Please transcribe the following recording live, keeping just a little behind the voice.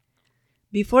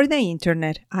Before the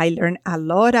internet, I learned a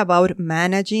lot about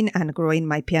managing and growing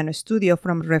my piano studio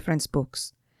from reference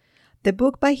books. The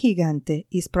book by Gigante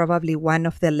is probably one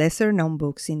of the lesser-known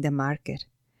books in the market.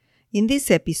 In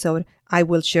this episode, I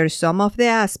will share some of the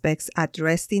aspects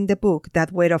addressed in the book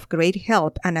that were of great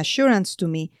help and assurance to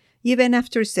me even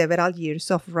after several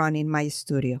years of running my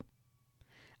studio.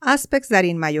 Aspects that,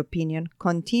 in my opinion,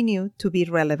 continue to be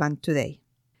relevant today.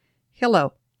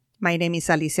 Hello, my name is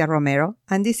Alicia Romero,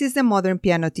 and this is the Modern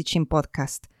Piano Teaching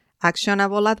Podcast,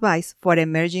 actionable advice for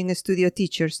emerging studio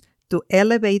teachers to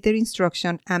elevate their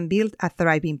instruction and build a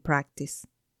thriving practice.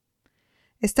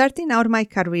 Starting out my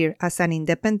career as an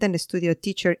independent studio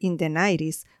teacher in the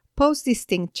 90s posed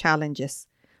distinct challenges.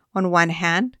 On one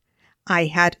hand, I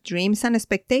had dreams and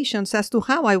expectations as to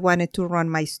how I wanted to run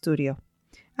my studio.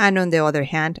 And on the other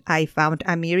hand, I found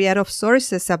a myriad of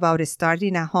sources about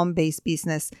starting a home-based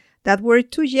business that were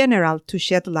too general to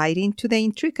shed light into the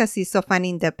intricacies of an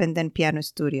independent piano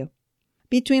studio.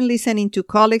 Between listening to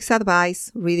colleagues'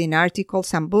 advice, reading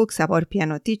articles and books about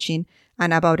piano teaching,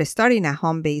 and about starting a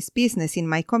home-based business in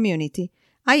my community,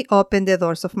 I opened the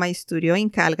doors of my studio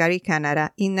in Calgary,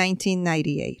 Canada in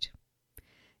 1998.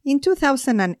 In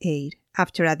 2008,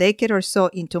 after a decade or so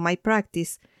into my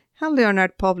practice, Hal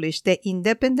Leonard published the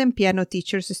Independent Piano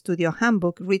Teachers Studio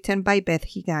Handbook written by Beth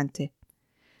Gigante.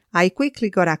 I quickly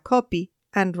got a copy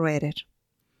and read it.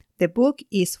 The book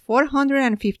is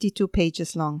 452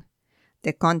 pages long.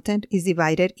 The content is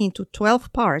divided into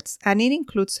 12 parts and it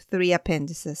includes 3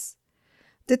 appendices.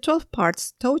 The 12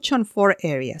 parts touch on 4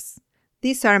 areas.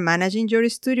 These are managing your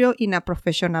studio in a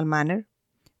professional manner,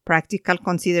 practical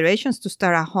considerations to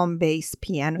start a home-based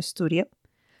piano studio,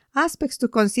 aspects to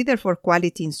consider for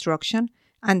quality instruction,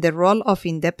 and the role of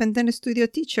independent studio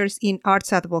teachers in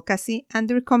arts advocacy and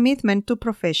their commitment to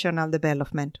professional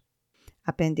development.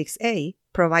 Appendix A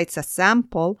provides a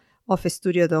sample of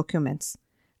studio documents.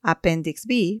 Appendix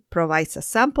B provides a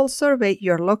sample survey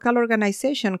your local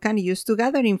organization can use to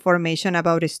gather information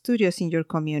about studios in your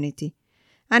community.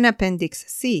 And Appendix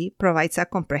C provides a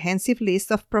comprehensive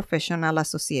list of professional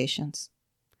associations.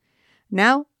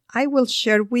 Now, I will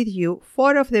share with you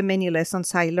 4 of the many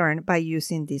lessons I learned by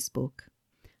using this book.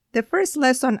 The first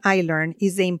lesson I learned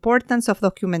is the importance of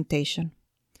documentation.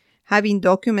 Having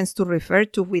documents to refer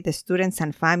to with the students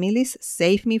and families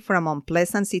saved me from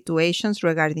unpleasant situations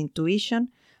regarding tuition,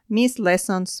 missed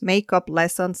lessons, makeup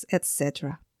lessons,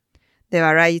 etc. The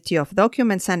variety of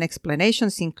documents and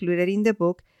explanations included in the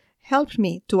book helped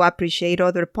me to appreciate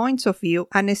other points of view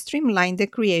and streamline the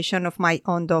creation of my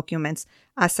own documents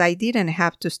as I didn't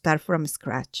have to start from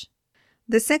scratch.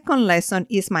 The second lesson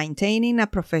is maintaining a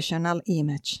professional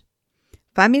image.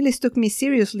 Families took me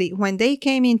seriously when they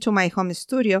came into my home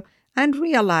studio and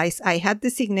realized I had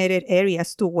designated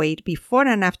areas to wait before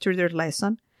and after their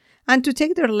lesson, and to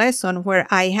take their lesson where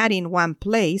I had in one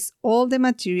place all the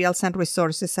materials and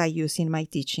resources I use in my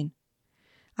teaching.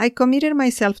 I committed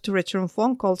myself to return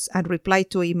phone calls and reply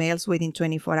to emails within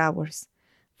 24 hours.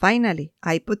 Finally,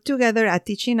 I put together a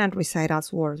teaching and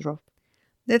recitals wardrobe.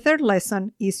 The third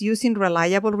lesson is using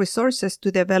reliable resources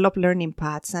to develop learning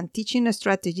paths and teaching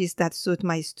strategies that suit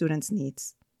my students'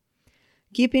 needs.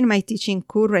 Keeping my teaching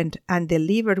current and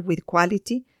delivered with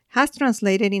quality has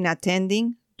translated in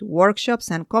attending to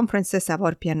workshops and conferences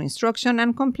about piano instruction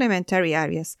and complementary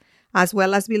areas, as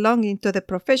well as belonging to the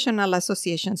professional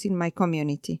associations in my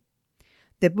community.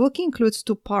 The book includes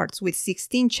 2 parts with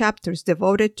 16 chapters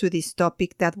devoted to this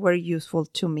topic that were useful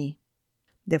to me.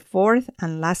 The fourth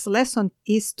and last lesson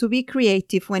is to be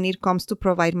creative when it comes to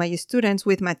provide my students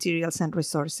with materials and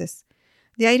resources.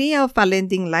 The idea of a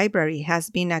lending library has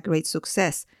been a great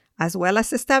success, as well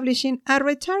as establishing a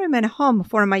retirement home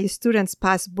for my students'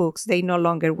 past books they no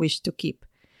longer wish to keep.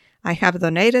 I have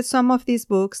donated some of these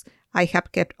books. I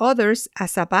have kept others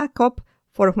as a backup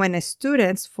for when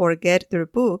students forget their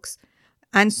books,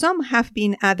 and some have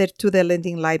been added to the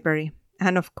lending library.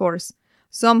 And of course,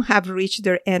 some have reached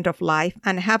their end of life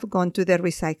and have gone to the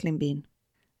recycling bin.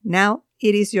 Now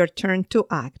it is your turn to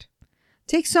act.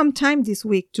 Take some time this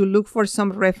week to look for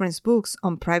some reference books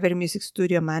on private music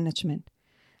studio management.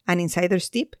 An insider's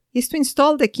tip is to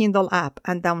install the Kindle app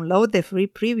and download the free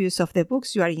previews of the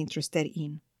books you are interested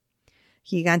in.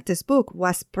 Gigante's book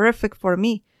was perfect for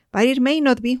me, but it may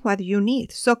not be what you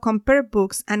need, so compare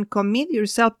books and commit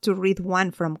yourself to read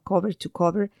one from cover to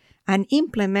cover and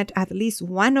implement at least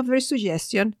one of their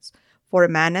suggestions for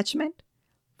management,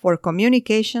 for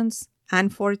communications,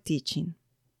 and for teaching.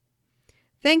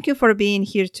 Thank you for being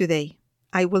here today.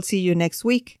 I will see you next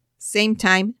week, same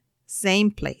time,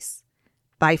 same place.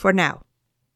 Bye for now.